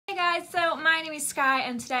my name is Sky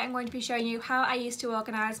and today I'm going to be showing you how I used to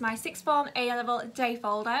organise my sixth form A-level day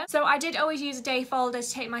folder. So I did always use a day folder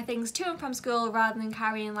to take my things to and from school rather than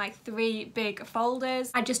carrying like 3 big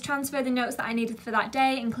folders. I just transferred the notes that I needed for that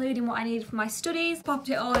day, including what I needed for my studies, popped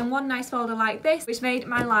it all in one nice folder like this, which made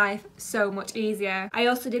my life so much easier. I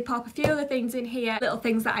also did pop a few other things in here, little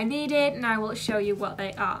things that I needed, and I will show you what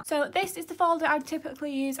they are. So this is the folder I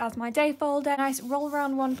typically use as my day folder. Nice roll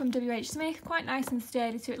around one from WH Smith, quite nice and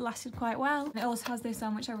sturdy, so it lasted quite well. And it also has this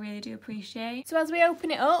on, which I really do appreciate. So as we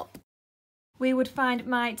open it up, we would find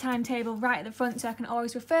my timetable right at the front, so I can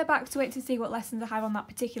always refer back to it to see what lessons I have on that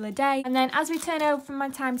particular day. And then as we turn over from my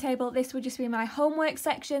timetable, this would just be my homework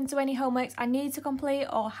section. So any homeworks I need to complete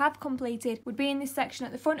or have completed would be in this section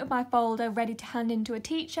at the front of my folder, ready to hand in to a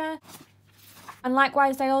teacher. And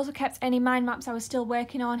likewise, I also kept any mind maps I was still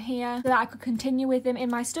working on here so that I could continue with them in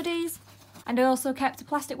my studies. And I also kept a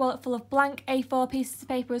plastic wallet full of blank A4 pieces of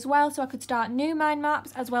paper as well, so I could start new mind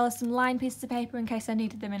maps, as well as some lined pieces of paper in case I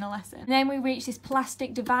needed them in a lesson. And then we reached this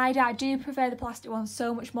plastic divider. I do prefer the plastic ones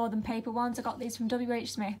so much more than paper ones. I got these from WH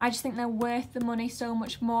Smith. I just think they're worth the money so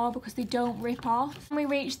much more because they don't rip off. And we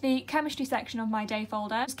reached the chemistry section of my day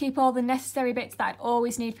folder. Just keep all the necessary bits that I'd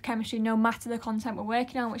always need for chemistry, no matter the content we're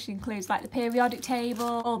working on, which includes like the periodic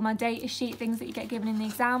table, all my data sheet, things that you get given in the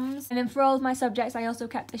exams. And then for all of my subjects, I also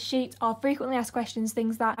kept a sheet of frequently asked questions,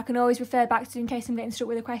 things that I can always refer back to in case I'm getting stuck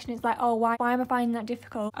with a question. It's like, oh, why am I finding that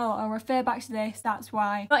difficult? Oh, I'll refer back to this, that's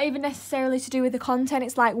why. Not even necessarily to do with the content.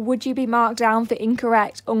 It's like, would you be marked down for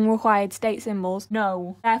incorrect, unrequired state symbols?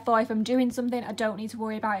 No. Therefore, if I'm doing something, I don't need to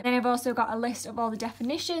worry about it. Then I've also got a list of all the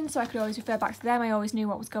definitions, so I could always refer back to them. I always knew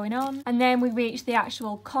what was going on. And then we reached the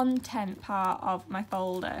actual content part of my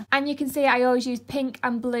folder. And you can see I always use pink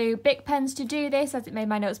and blue Bic pens to do this, as it made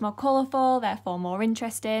my notes more colourful, therefore more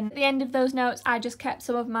interesting. At the end of those notes, I just kept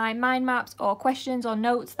some of my mind maps or questions or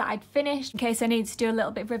notes that I'd finished in case I needed to do a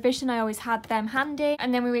little bit of revision. I always had them handy.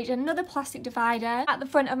 And then we reached another plastic divider. At the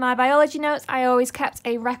front of my biology notes, I always kept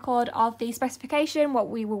a record of the specification, what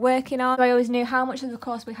we were working on, so I always knew how much of the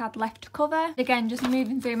course we had left to cover. Again, just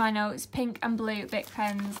moving through my notes, pink and blue Bic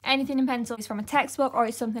pens. Anything in pencil is from a textbook or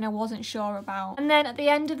it's something I wasn't sure about. And then at the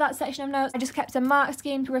end of that section of notes, I just kept a mark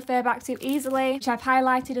scheme to refer back to easily, which I've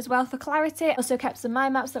highlighted as well for clarity. I also kept some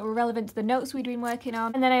mind maps that were relevant to the notes we'd been working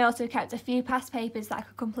on, and then I also kept a few past papers that I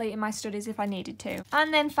could complete in my studies if I needed to.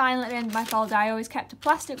 And then finally, at the end of my folder, I always kept a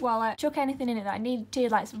plastic wallet, chuck anything in it that I needed to,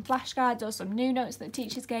 like some flashcards or some new notes that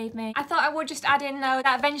teachers gave me. I thought I would just add in though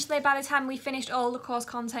that eventually by the time we finished all the course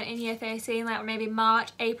content in year 13, like maybe March,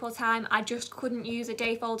 April time, I just couldn't use a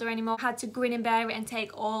day folder anymore. I had to grin and bear it and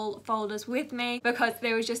take all folders with me because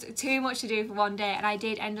there was just too much to do for one day, and I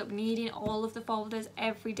did end up needing all of the folders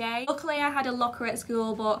every day. Luckily I had a locker at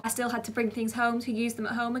school, but I still had to bring things home to use them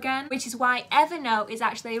at home again, which is why Evernote is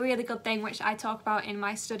actually a really good thing, which I talk about in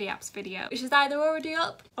my study apps video, which is either already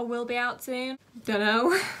up or will be out soon. Don't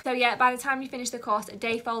know. So yeah, by the time you finish the course, a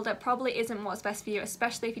day folder probably isn't what's best for you,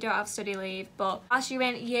 especially if you don't have study leave. But as you're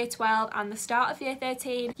in year 12 and the start of year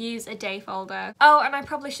 13, use a day folder. Oh, and I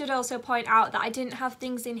probably should also point out that I didn't have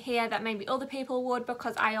things in here that maybe other people would,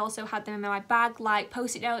 because I also had them in my bag, like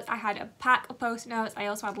post-it notes. I had a pack of post-it notes. I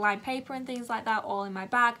also had lined paper and things like that all in my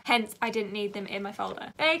bag, hence I didn't need them in my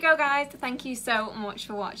folder. There you go guys, thank you so much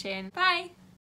for watching. Bye!